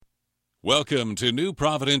Welcome to New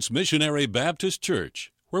Providence Missionary Baptist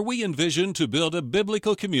Church, where we envision to build a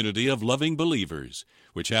biblical community of loving believers,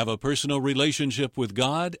 which have a personal relationship with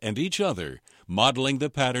God and each other, modeling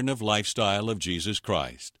the pattern of lifestyle of Jesus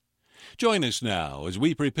Christ. Join us now as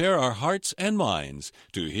we prepare our hearts and minds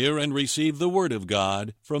to hear and receive the Word of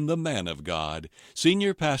God from the man of God,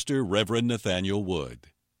 Senior Pastor Reverend Nathaniel Wood.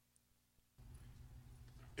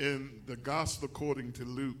 In the Gospel according to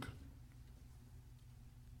Luke,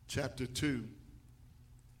 chapter 2,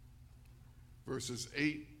 verses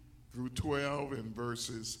 8 through 12 and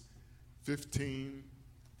verses 15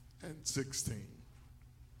 and 16.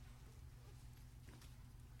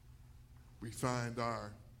 We find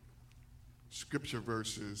our scripture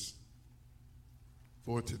verses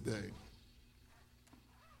for today.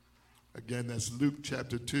 Again, that's Luke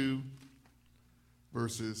chapter 2,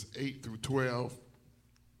 verses 8 through 12.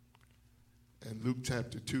 And Luke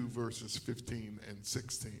chapter 2, verses 15 and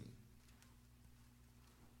 16.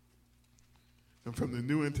 And from the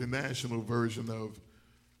New International Version of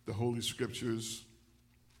the Holy Scriptures,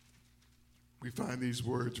 we find these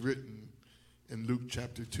words written in Luke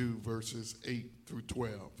chapter 2, verses 8 through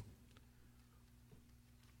 12.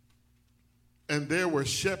 And there were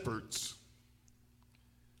shepherds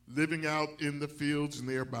living out in the fields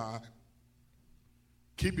nearby,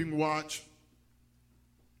 keeping watch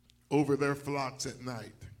over their flocks at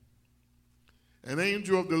night. An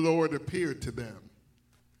angel of the Lord appeared to them,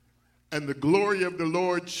 and the glory of the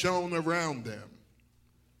Lord shone around them,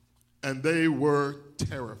 and they were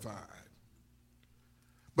terrified.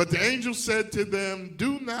 But the angel said to them,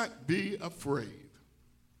 "Do not be afraid.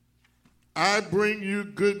 I bring you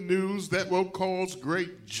good news that will cause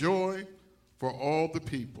great joy for all the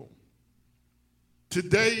people.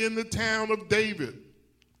 Today in the town of David,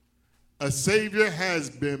 a Savior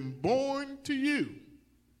has been born to you.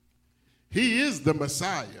 He is the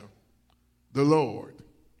Messiah, the Lord.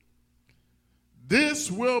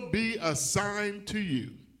 This will be a sign to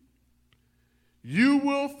you. You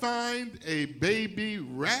will find a baby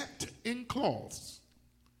wrapped in cloths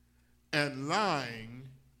and lying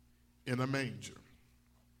in a manger."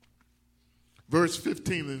 Verse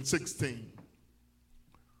 15 and 16.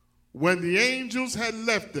 When the angels had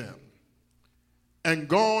left them and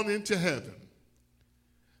gone into heaven,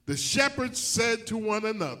 the shepherds said to one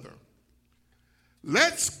another,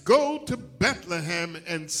 "Let's go to Bethlehem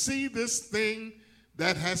and see this thing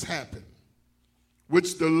that has happened,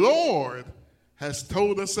 which the Lord has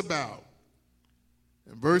told us about."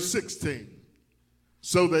 And verse 16,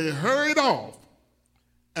 so they hurried off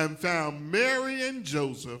and found Mary and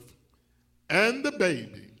Joseph and the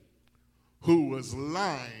baby who was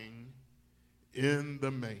lying in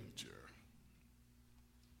the manger.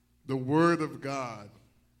 The word of God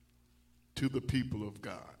to the people of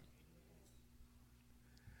God.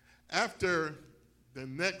 After the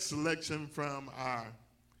next selection from our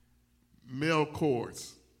male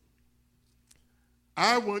chorus,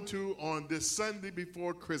 I want to, on this Sunday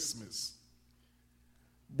before Christmas,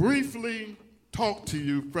 briefly talk to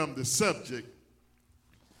you from the subject,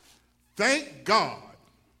 thank God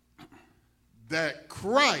that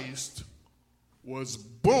Christ was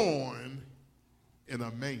born in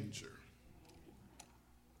a manger.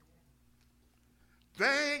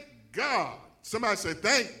 Thank God. Somebody say,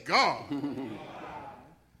 thank God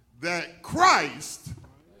that Christ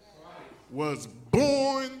was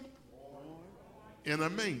born in a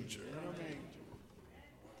manger.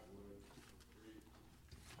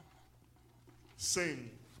 Sing,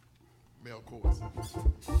 male chorus.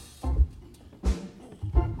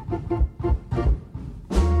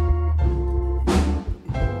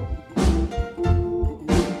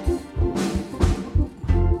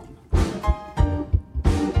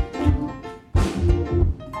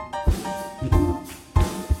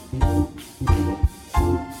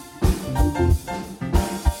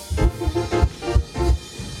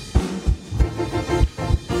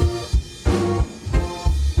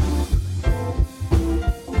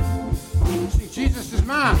 Jesus is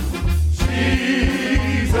mine.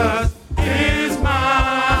 Jesus is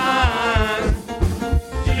mine.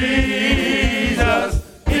 Jesus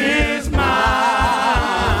is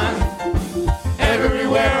mine.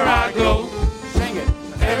 Everywhere I go, Sing it.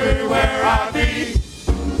 everywhere I be,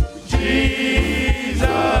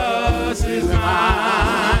 Jesus is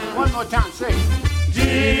mine. One more time, sing.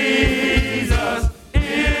 Jesus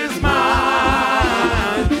is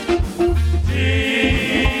mine.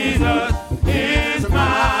 Jesus is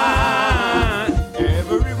mine.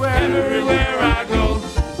 Everywhere I go,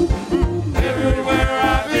 everywhere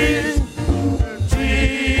I be,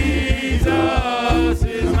 Jesus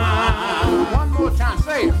is mine. One more time,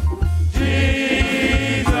 say it.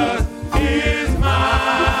 Jesus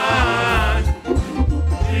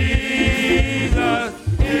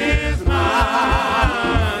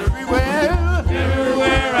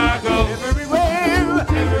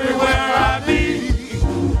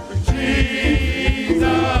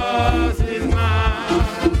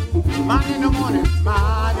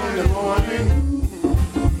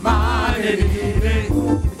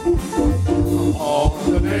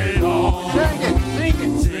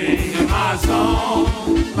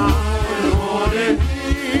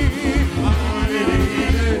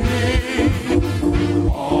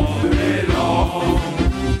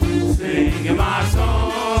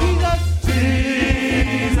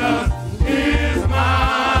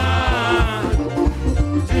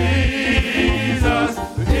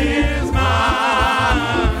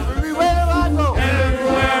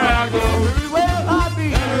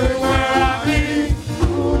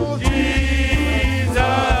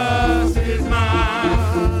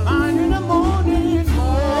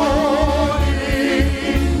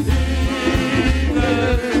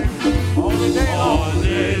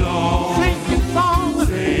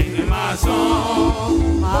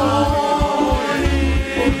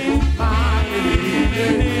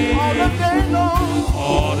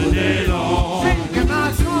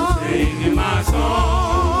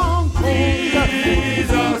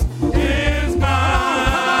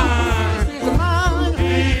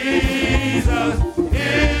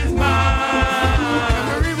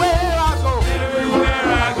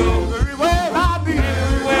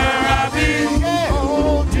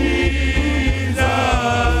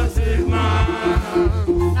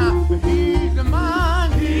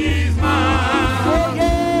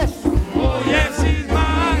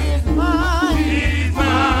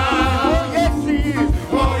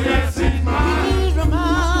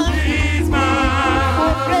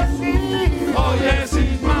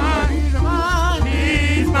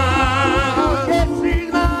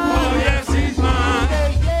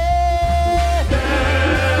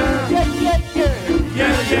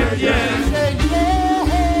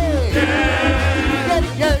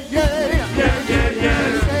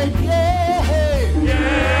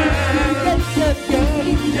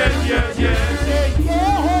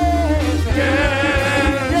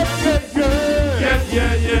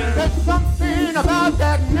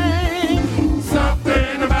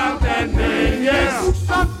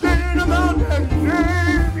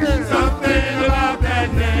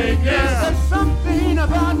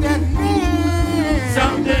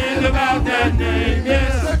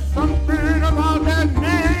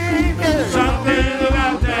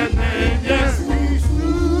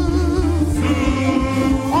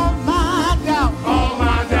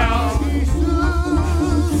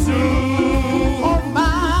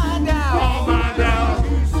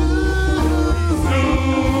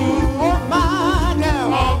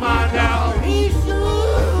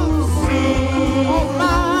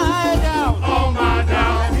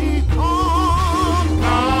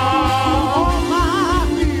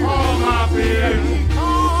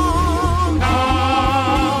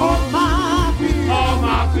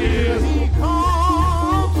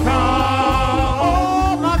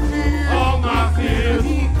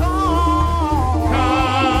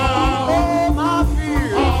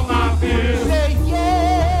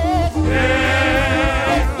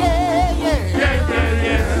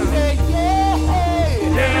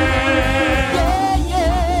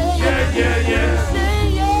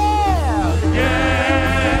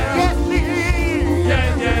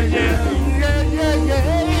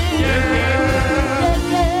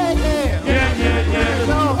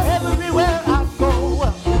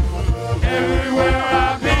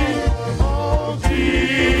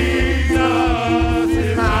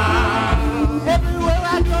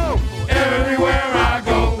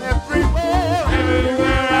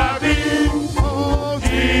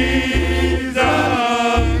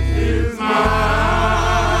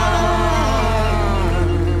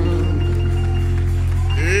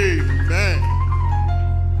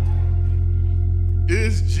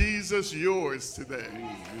yours today?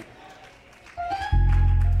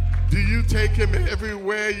 Do you take him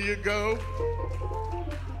everywhere you go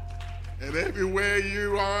and everywhere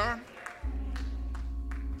you are?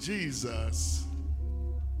 Jesus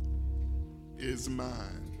is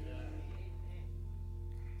mine.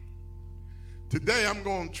 Today I'm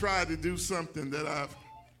going to try to do something that I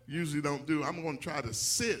usually don't do. I'm going to try to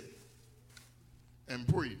sit and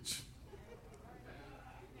preach.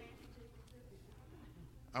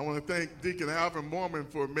 I want to thank Deacon Alvin Mormon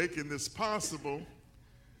for making this possible.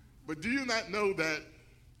 But do you not know that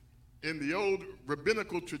in the old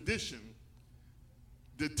rabbinical tradition,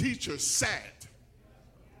 the teacher sat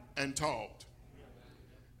and taught?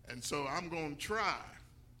 And so I'm going to try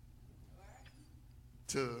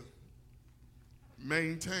to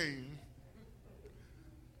maintain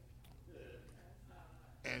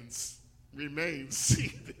and remain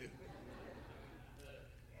seated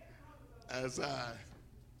as I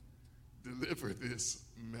deliver this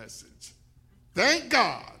message. Thank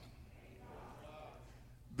God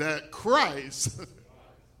that Christ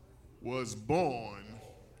was born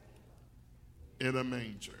in a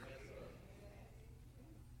manger.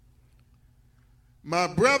 My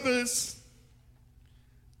brothers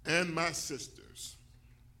and my sisters,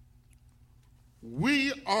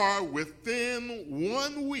 we are within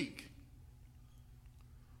 1 week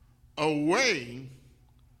away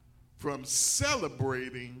from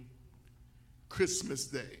celebrating Christmas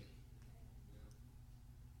Day.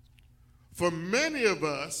 For many of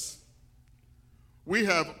us, we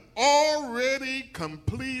have already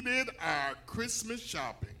completed our Christmas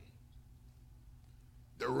shopping,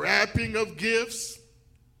 the wrapping of gifts,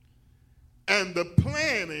 and the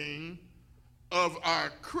planning of our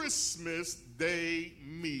Christmas Day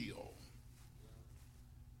meal.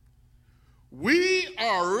 We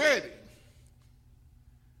are ready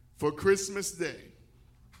for Christmas Day.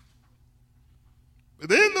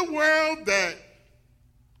 But in the world that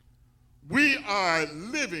we are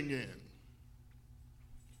living in,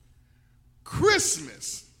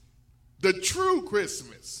 Christmas, the true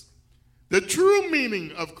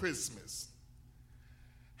meaning of Christmas,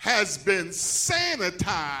 has been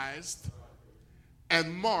sanitized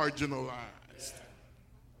and marginalized.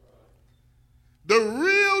 The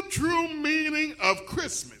real true meaning of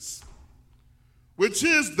Christmas, which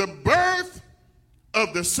is the birth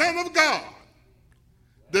of the Son of God,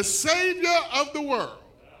 the Savior of the world,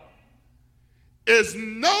 is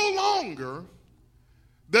no longer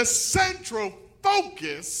the central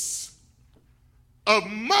focus of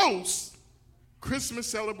most Christmas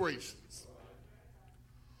celebrations.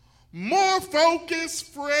 More focus,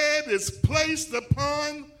 Fred, is placed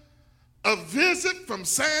upon a visit from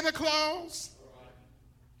Santa Claus,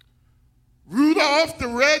 Rudolph the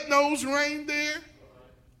Red-Nosed Reindeer,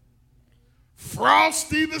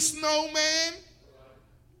 Frosty the Snowman,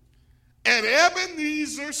 and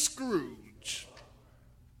Ebenezer Scrooge.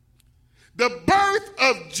 The birth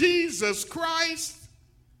of Jesus Christ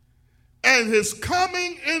and his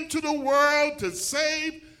coming into the world to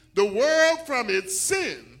save the world from its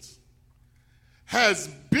sins has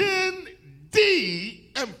been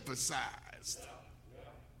de-emphasized.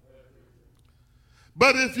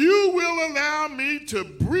 But if you will allow me to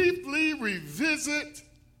briefly revisit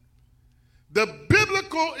the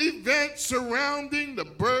biblical events surrounding the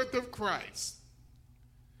birth of Christ,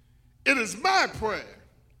 it is my prayer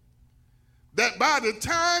that by the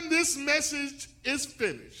time this message is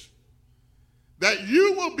finished, that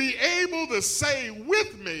you will be able to say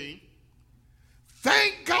with me,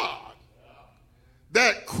 thank God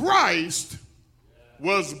that Christ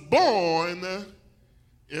was born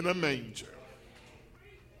in a manger.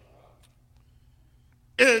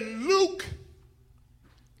 In Luke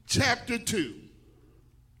chapter 2,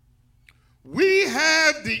 we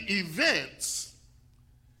have the events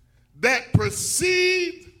that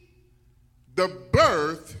precede the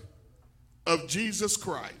birth of Jesus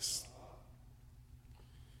Christ.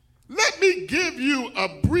 Let me give you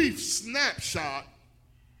a brief snapshot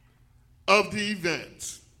of the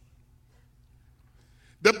events.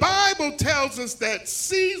 The Bible tells us that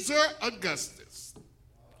Caesar Augustus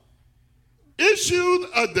issued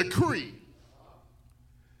a decree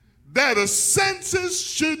that a census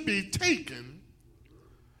should be taken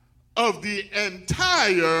of the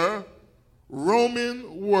entire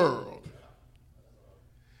Roman world.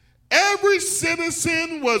 Every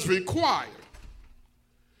citizen was required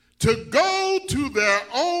to go to their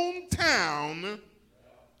own town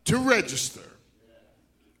to register.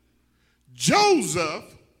 Joseph,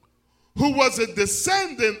 who was a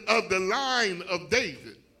descendant of the line of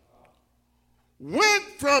David, went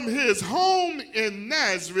from his home in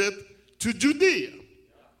Nazareth to Judea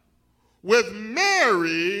with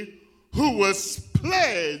Mary, who was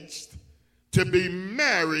pledged to be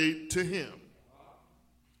married to him.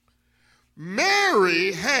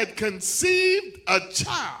 Mary had conceived a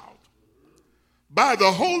child by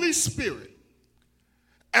the Holy Spirit,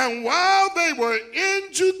 and while they were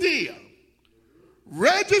in Judea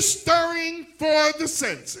registering for the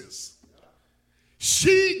census,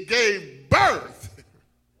 she gave birth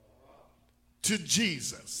to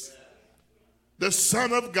Jesus, the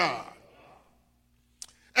Son of God.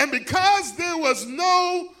 And because there was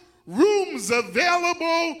no rooms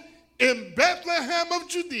available in Bethlehem of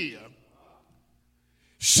Judea,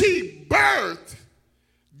 she birthed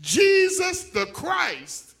Jesus the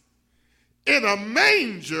Christ in a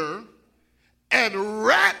manger and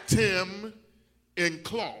wrapped him in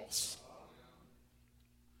cloths.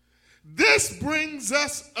 This brings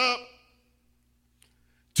us up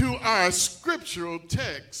to our scriptural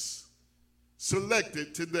text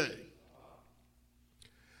selected today.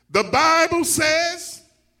 The Bible says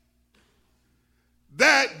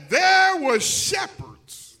that there were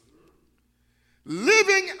shepherds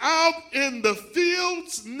living out in the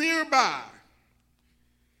fields nearby,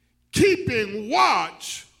 keeping keeping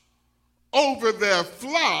watch over their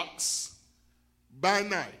flocks by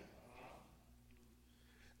night.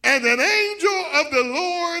 And an angel of the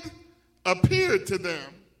Lord appeared to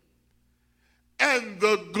them, and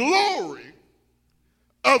the glory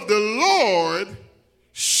of the Lord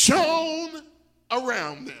shone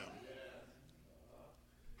around them.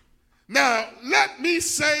 Now, let me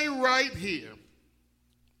say right here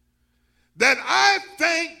that I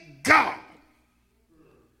thank God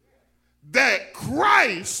that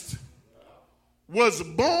Christ was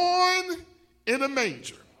born in a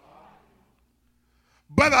manger.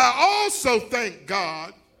 But I also thank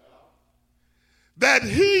God that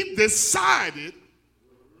he decided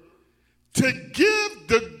to give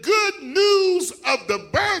the good news of the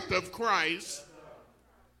birth of Christ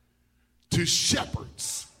to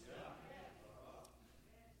shepherds.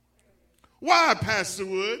 Why, Pastor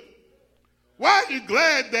Wood? Why are you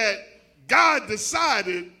glad that God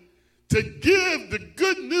decided to give the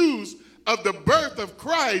good news of the birth of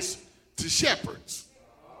Christ to shepherds?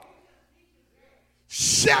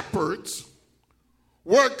 Shepherds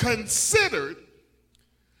were considered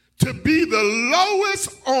to be the lowest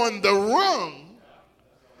on the rung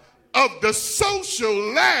of the social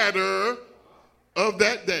ladder of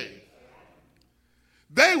that day.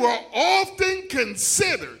 They were often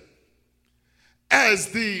considered as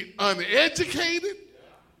the uneducated,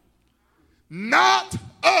 not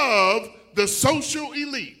of the social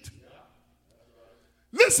elite.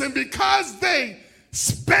 Listen, because they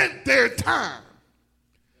spent their time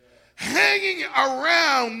hanging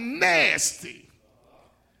around nasty,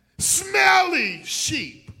 smelly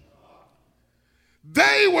sheep,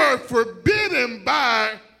 they were forbidden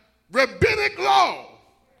by rabbinic law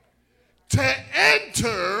to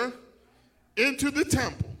enter into the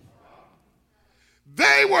temple.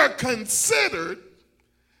 They were considered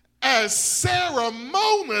as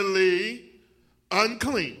ceremonially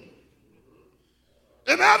unclean.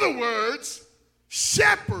 In other words,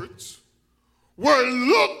 shepherds were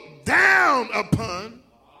looked down upon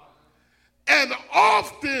and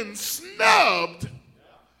often snubbed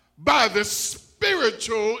by the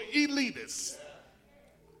spiritual elitists.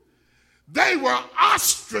 They were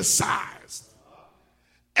ostracized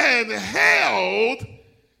and held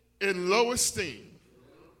in low esteem.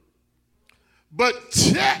 But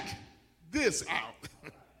check this out.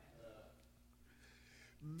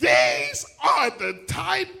 These are the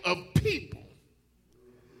type of people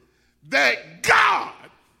that God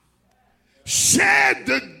shared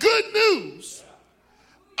the good news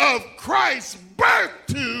of Christ's birth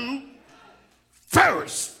to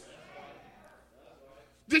first.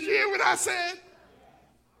 Did you hear what I said?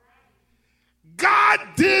 God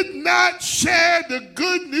did not share the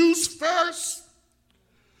good news first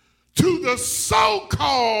to the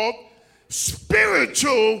so-called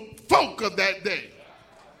spiritual folk of that day.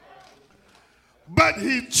 But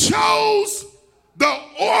he chose the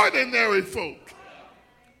ordinary folk,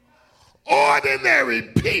 ordinary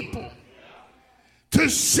people, to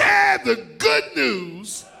share the good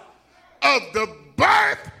news of the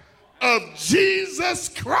birth of Jesus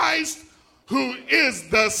Christ, who is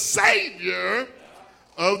the Savior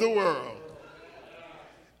of the world.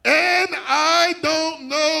 And I don't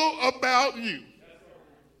know about you,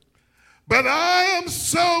 but I am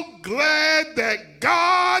so glad that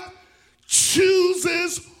God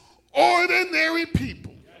chooses ordinary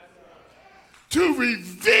people to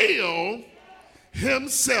reveal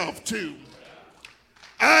himself to.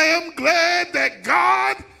 I am glad that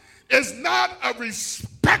God is not a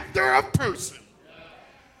respecter of person.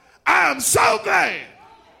 I am so glad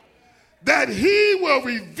that he will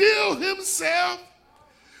reveal himself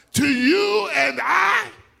to you and I,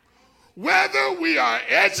 whether we are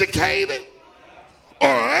educated or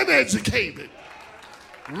uneducated,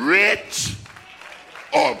 rich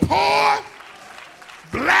or poor,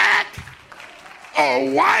 black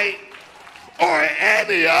or white, or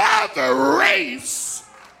any other race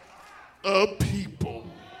of people.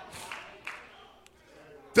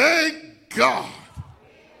 Thank God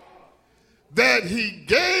that he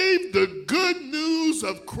gave the good news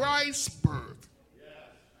of Christ's birth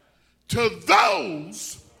to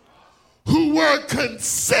those who were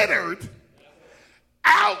considered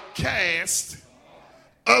outcasts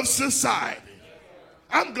of society.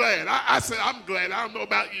 I'm glad. I said I'm glad. I don't know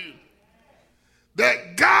about you.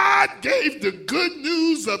 That God gave the good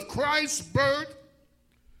news of Christ's birth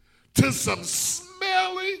to some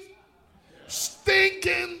smelly,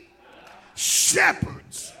 stinking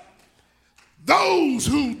shepherds. Those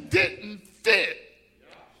who didn't fit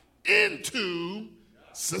into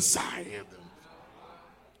society.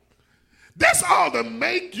 That's all to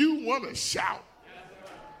make you want to shout.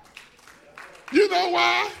 You know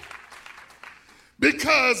why?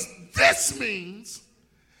 Because this means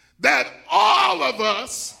that all of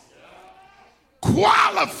us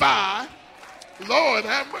qualify, Lord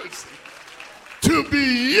have mercy, to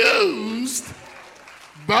be used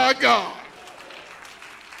by God.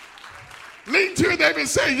 Lean to your neighbor and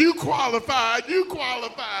say, you qualified, you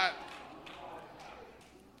qualified.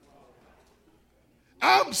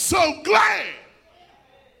 I'm so glad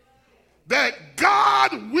that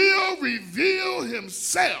God will reveal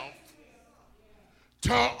himself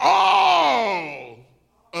to all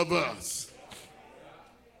of us.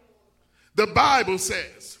 The Bible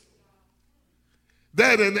says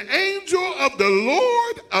that an angel of the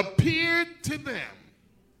Lord appeared to them.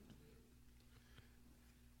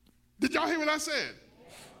 Did y'all hear what I said?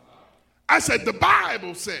 I said the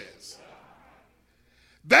Bible says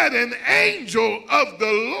that an angel of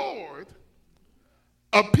the Lord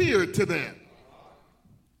appeared to them.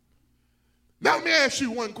 Now let me ask you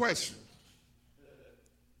one question.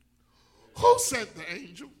 Who sent the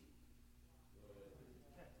angel?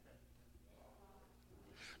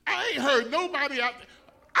 I ain't heard nobody out there.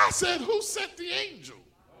 I said, who sent the angel?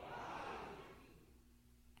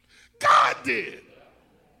 God did.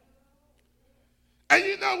 And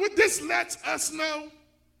you know what this lets us know?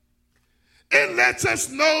 It lets us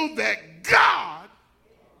know that God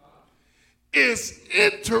is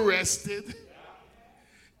interested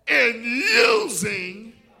in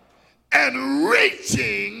using and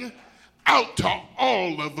reaching out to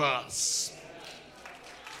all of us.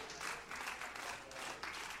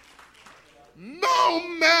 No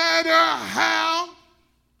matter how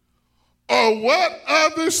or what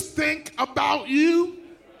others think about you,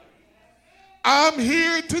 I'm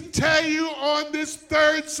here to tell you on this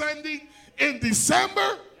third Sunday in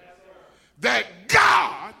December that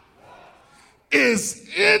God is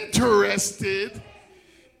interested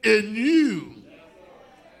in you.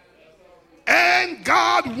 And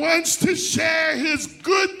God wants to share his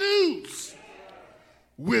good news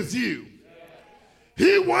with you.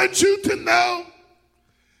 He wants you to know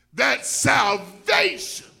that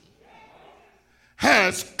salvation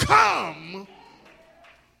has come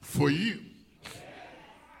for you.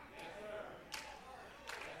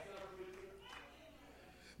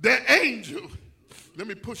 The angel, let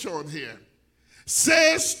me push on here,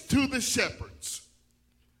 says to the shepherds,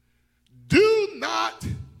 do not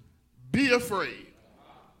be afraid.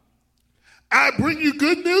 I bring you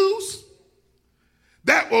good news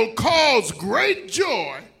that will cause great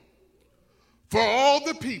joy for all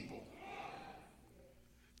the people.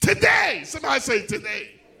 Today, somebody say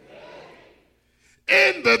today,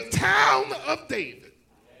 in the town of David,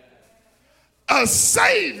 a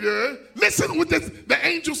Savior, listen what the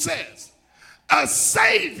angel says, a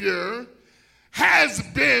Savior has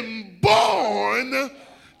been born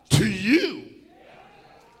to you.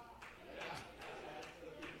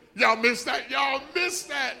 Y'all missed that? Y'all missed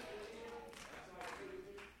that?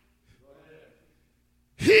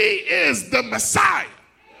 He is the Messiah.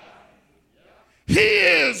 He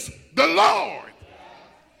is the Lord.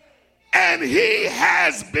 And he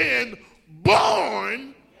has been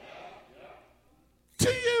born to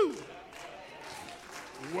you.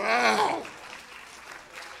 Wow.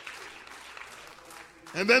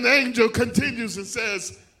 And then the angel continues and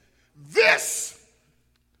says, this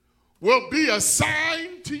will be a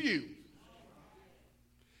sign to you.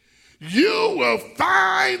 You will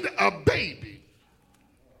find a baby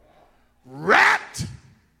wrapped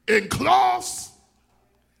in cloths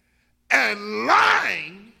and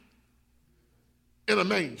lying in a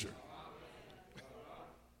manger.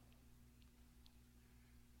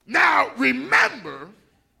 Now remember,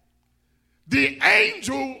 the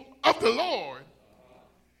angel of the Lord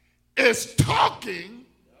is talking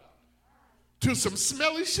to some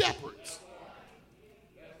smelly shepherds.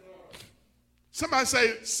 Somebody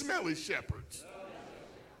say smelly shepherds.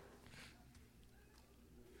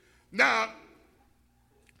 Now,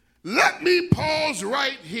 let me pause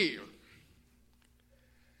right here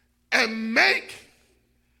and make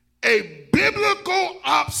a biblical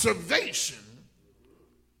observation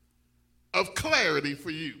of clarity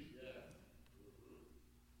for you.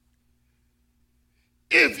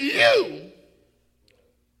 If you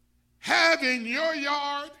have in your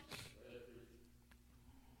yard,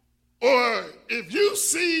 or if you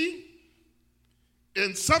see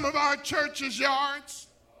in some of our churches' yards,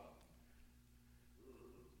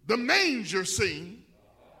 the manger scene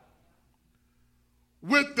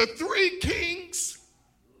with the three kings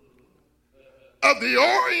of the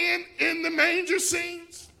Orient in the manger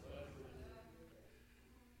scenes,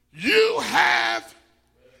 you have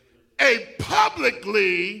a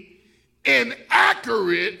publicly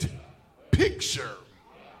inaccurate picture. picture.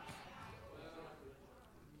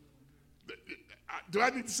 Do I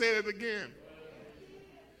need to say that again?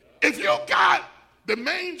 If you got the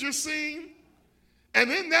manger scene,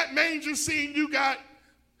 and in that manger scene you got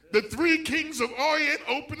the three kings of Orient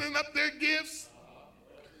opening up their gifts,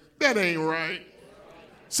 that ain't right.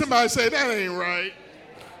 Somebody say that ain't right.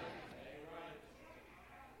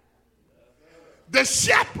 The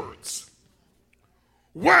shepherds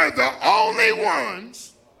were the only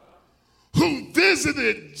ones who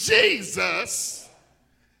visited Jesus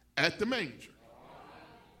at the manger.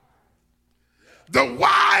 The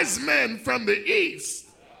wise men from the east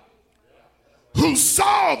who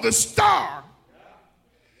saw the star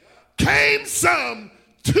came some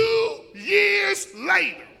 2 years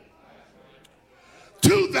later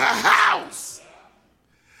to the house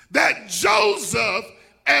that Joseph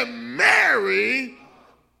and Mary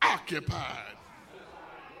occupied.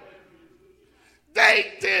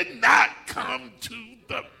 They did not come to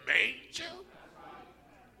the manger.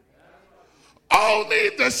 Only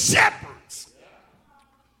the shepherds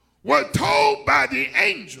were told by the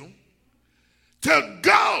angel to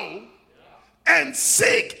go and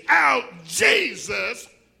seek out Jesus,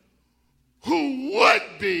 who would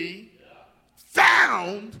be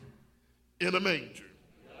found in a manger.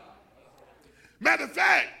 Matter of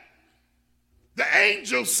fact, the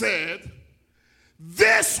angel said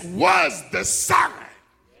this was the sign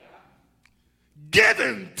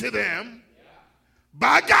given to them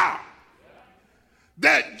by God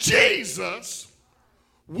that Jesus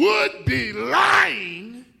would be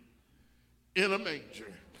lying in a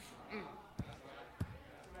manger.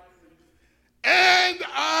 And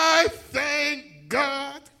I thank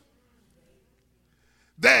God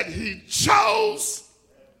that he chose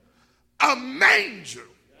a manger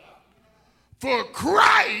for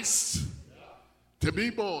Christ to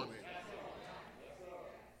be born in.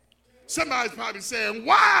 Somebody's probably saying,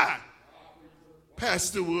 why,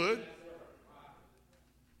 Pastor Wood?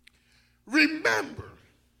 Remember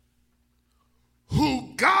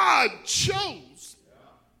who God chose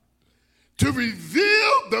to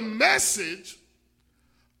reveal the message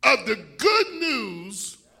of the good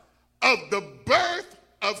news of the birth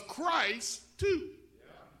of Christ to.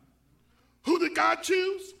 Who did God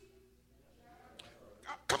choose?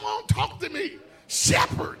 Come on, talk to me.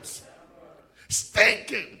 Shepherds.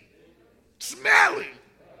 Stinking, smelling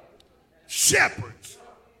shepherds.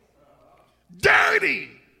 Dirty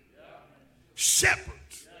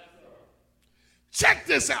shepherds. Check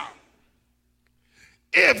this out.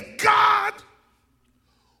 If God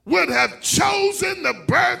would have chosen the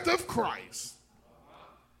birth of Christ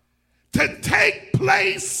to take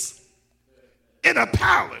place in a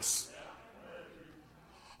palace,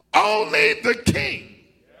 only the king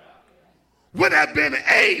would have been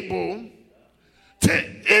able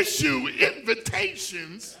to issue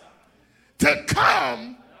invitations to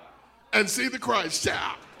come and see the Christ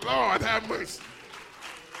child. Lord have mercy.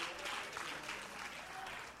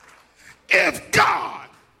 If God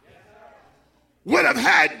would have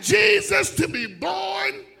had Jesus to be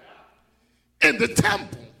born in the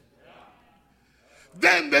temple,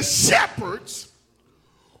 then the shepherds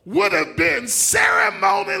would have been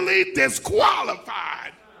ceremonially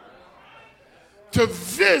disqualified to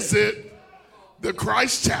visit the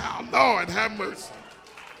Christ child. Lord have mercy.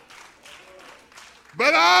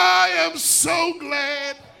 But I am so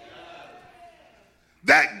glad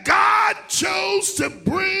that God chose to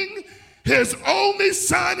bring his only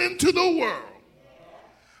son into the world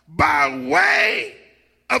by way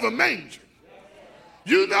of a manger.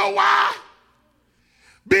 You know why?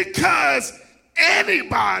 Because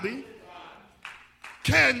anybody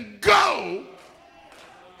can go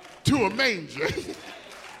to a manger.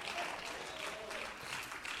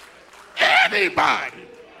 Anybody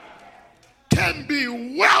can be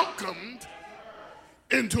welcomed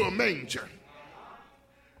into a manger.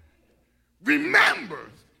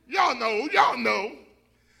 Remember, y'all know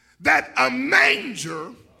that a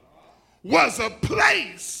manger was a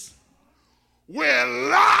place where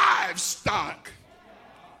livestock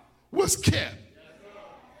was kept.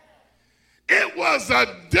 It was a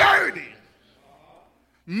dirty,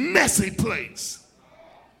 messy place.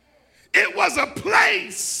 It was a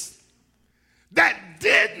place that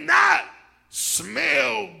did not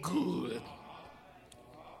smell good.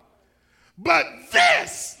 But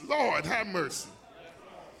this, Lord have mercy,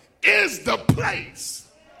 is the place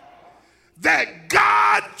that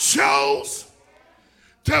God chose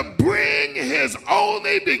to bring his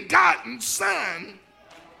only begotten son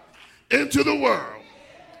into the world.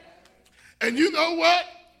 And you know what?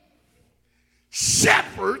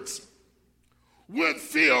 Shepherds would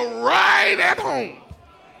feel right at home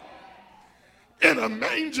in a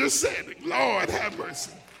manger setting. Lord have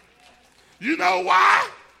mercy. You know why?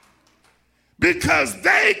 Because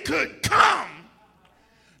they could come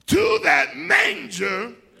to that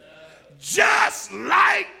manger just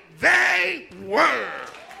like they were.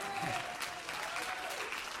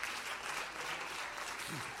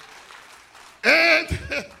 And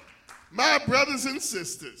my brothers and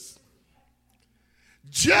sisters,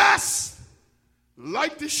 just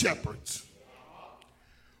like the shepherds,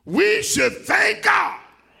 we should thank God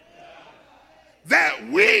that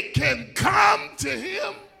we can come to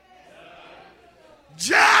him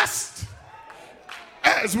just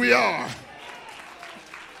as we are.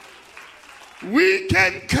 We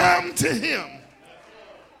can come to him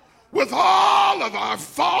with all of our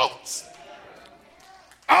faults,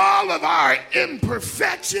 all of our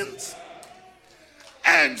imperfections,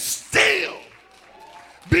 and still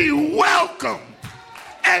be welcomed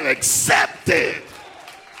and accepted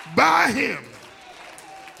by him.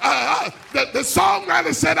 The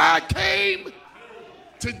songwriter said, I came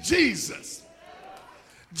to Jesus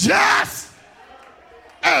just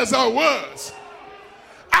as I was.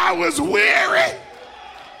 I was weary,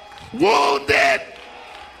 wounded,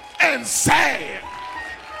 and sad.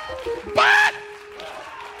 But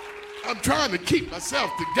I'm trying to keep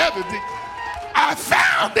myself together. I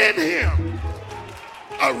found in him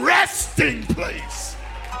a resting place.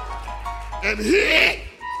 And he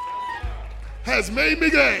has made me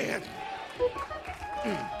glad.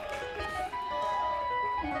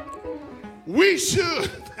 We should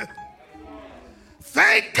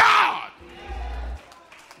thank God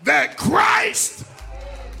that Christ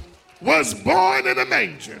was born in a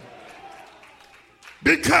manger,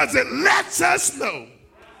 because it lets us know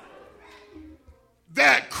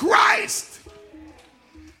that Christ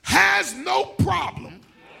has no problem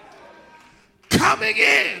coming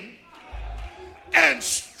in and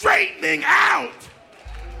straightening out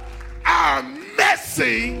our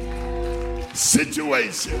messy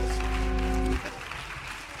situations.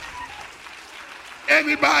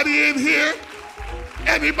 Anybody in here,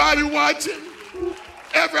 anybody watching,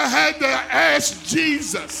 ever had to ask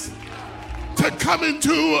Jesus to come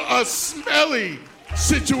into a smelly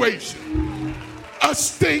situation, a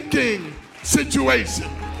stinking situation,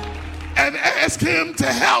 and ask him to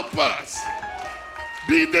help us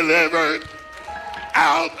be delivered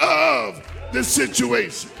out of the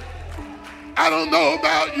situation? I don't know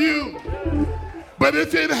about you, but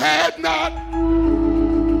if it had not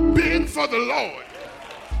been for the Lord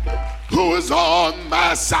who is on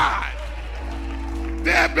my side,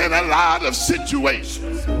 there have been a lot of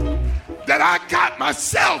situations that I got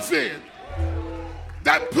myself in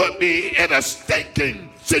that put me in a stinking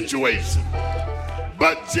situation.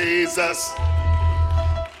 But Jesus,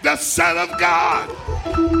 the Son of God,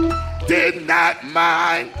 did not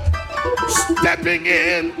mind stepping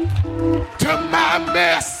in to my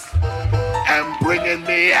mess and bringing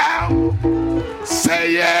me out.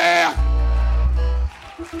 Say yeah.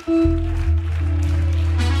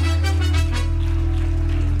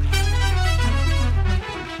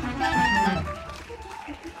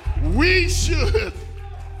 We should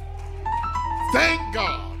thank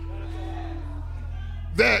God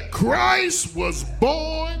that Christ was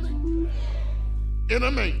born in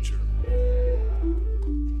a manger,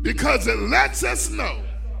 because it lets us know,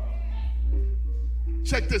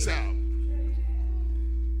 check this out,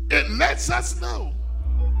 it lets us know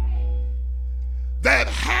that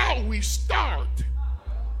how we start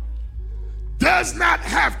does not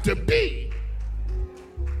have to be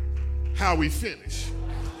how we finish.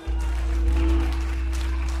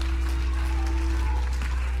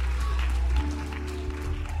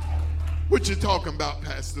 What you talking about,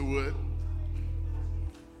 Pastor Wood?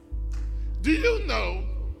 Do you know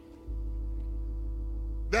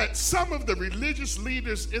that some of the religious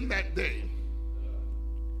leaders in that day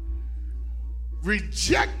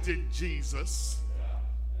rejected Jesus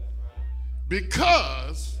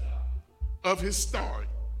because of his start?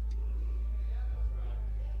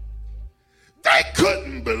 They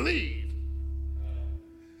couldn't believe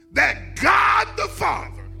that God the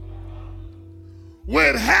Father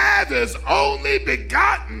would have his only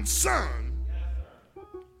begotten Son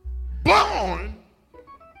born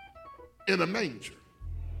in a manger.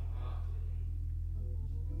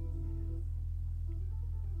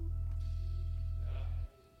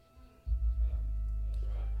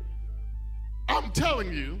 I'm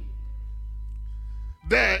telling you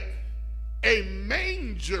that a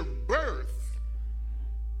manger birth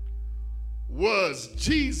was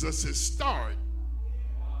Jesus' start.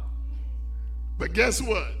 But guess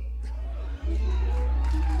what?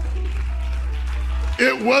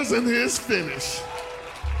 It wasn't his finish.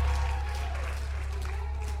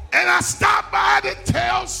 And I stop by to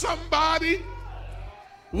tell somebody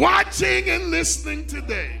watching and listening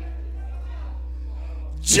today,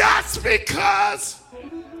 just because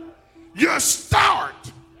your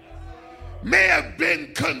start may have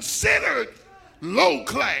been considered low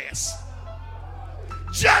class,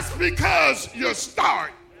 just because your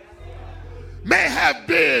start may have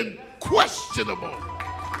been questionable,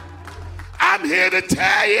 I'm here to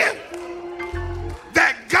tell you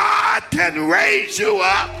that God can raise you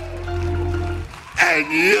up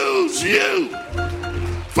and use you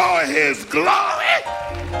for his glory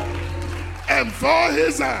and for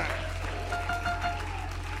his honor.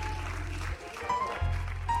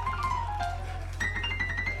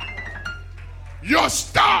 Your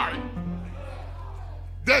start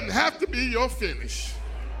doesn't have to be your finish.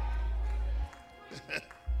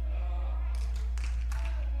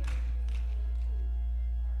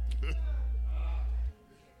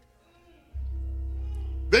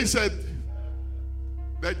 They said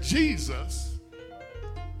that Jesus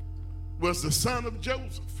was the son of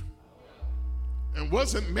Joseph. And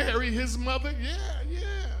wasn't Mary his mother? Yeah.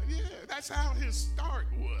 That's how his start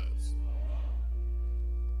was.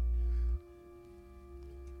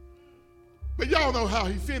 But y'all know how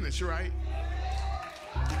he finished, right?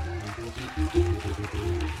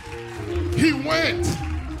 He went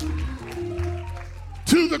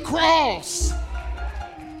to the cross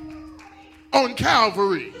on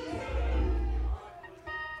Calvary.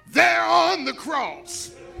 There on the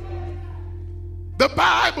cross, the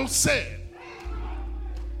Bible said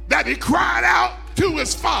that he cried out to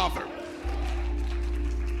his Father,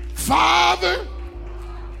 Father,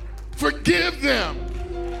 forgive them,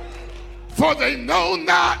 for they know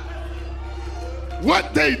not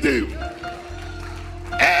what they do.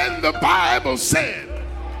 And the Bible said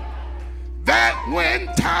that when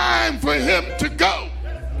time for him to go,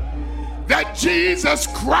 that Jesus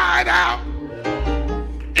cried out,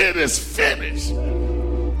 it is finished,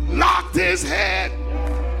 locked his head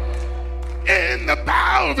in the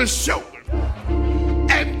bow of his shoulder,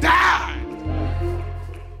 and died.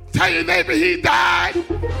 Tell your neighbor he died.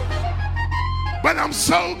 But I'm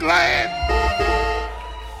so glad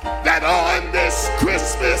that on this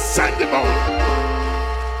Christmas Sunday morning,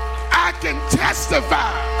 I can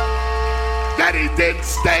testify that he didn't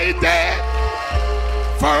stay dead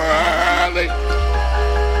for early.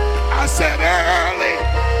 I said early.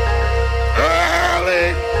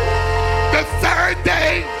 The third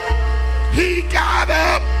day, he got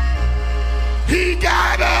up.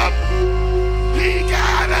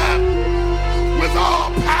 With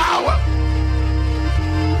all power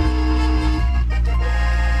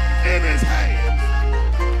in his hands.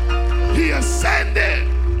 He ascended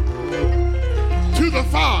to the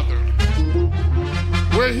Father,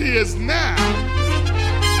 where he is now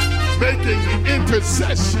making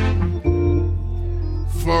intercession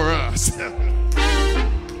for us.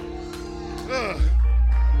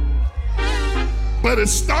 But it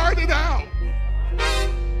started out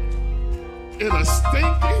in a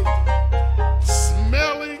stinky,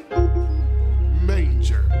 smelling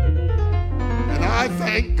manger. And I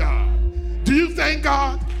thank God. Do you thank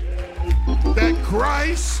God that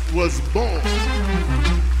Christ was born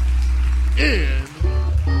in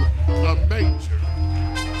a manger?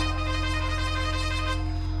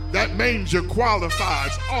 That manger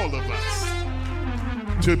qualifies all of us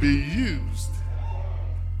to be used,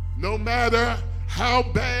 no matter how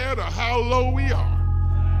bad or how low we are.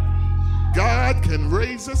 God can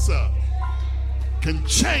raise us up, can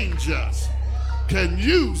change us, can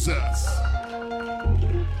use us,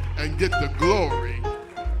 and get the glory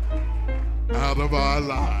out of our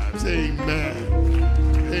lives. Amen.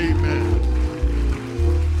 Amen.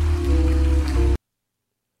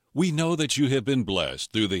 We know that you have been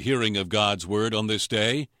blessed through the hearing of God's Word on this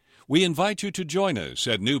day. We invite you to join us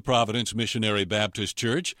at New Providence Missionary Baptist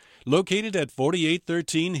Church, located at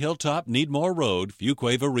 4813 Hilltop Needmore Road,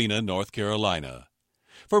 Fuquay-Varina, North Carolina.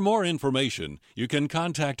 For more information, you can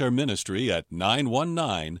contact our ministry at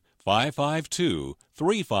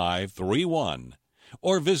 919-552-3531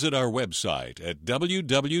 or visit our website at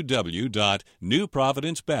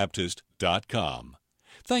www.newprovidencebaptist.com.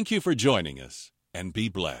 Thank you for joining us, and be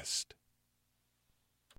blessed.